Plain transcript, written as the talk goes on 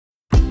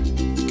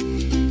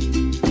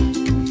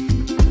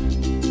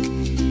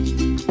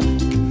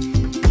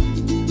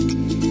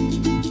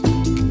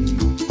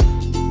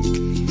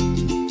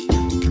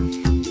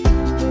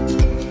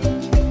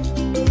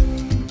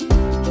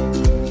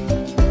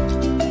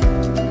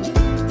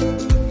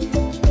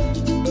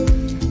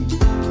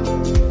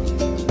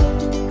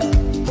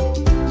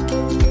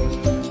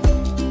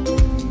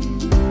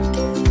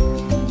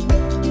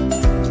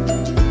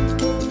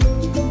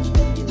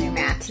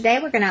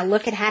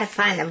look at how to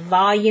find the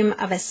volume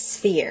of a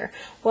sphere.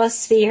 Well, a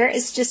sphere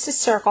is just a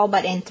circle,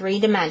 but in 3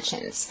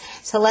 dimensions.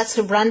 So let's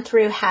run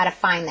through how to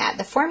find that.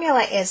 The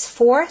formula is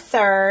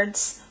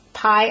 4/3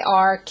 pi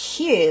r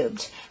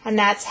cubed, and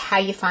that's how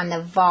you find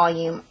the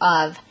volume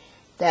of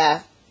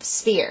the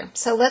sphere.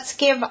 So let's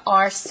give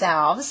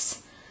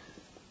ourselves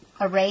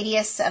a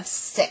radius of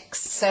 6.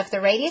 So if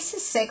the radius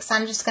is 6,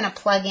 I'm just going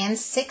to plug in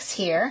 6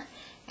 here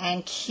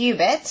and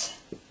cube it.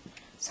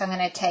 So I'm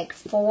going to take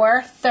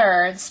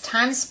 4/3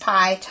 times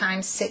pi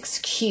times 6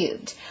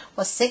 cubed.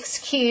 Well, 6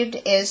 cubed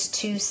is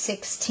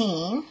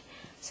 216.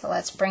 So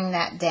let's bring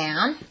that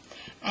down.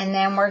 And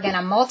then we're going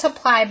to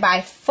multiply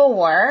by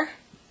 4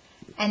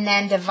 and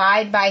then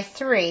divide by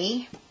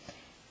 3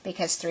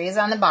 because 3 is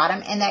on the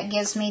bottom, and that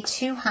gives me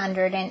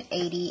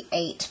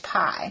 288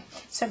 pi.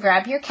 So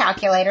grab your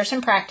calculators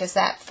and practice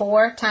that.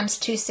 4 times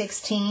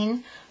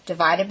 216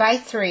 divided by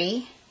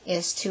 3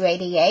 is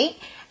 288.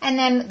 And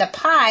then the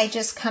pi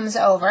just comes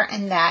over,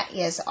 and that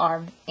is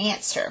our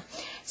answer.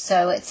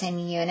 So it's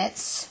in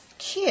units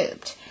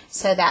cubed.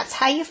 So that's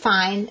how you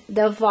find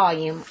the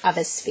volume of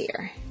a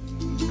sphere.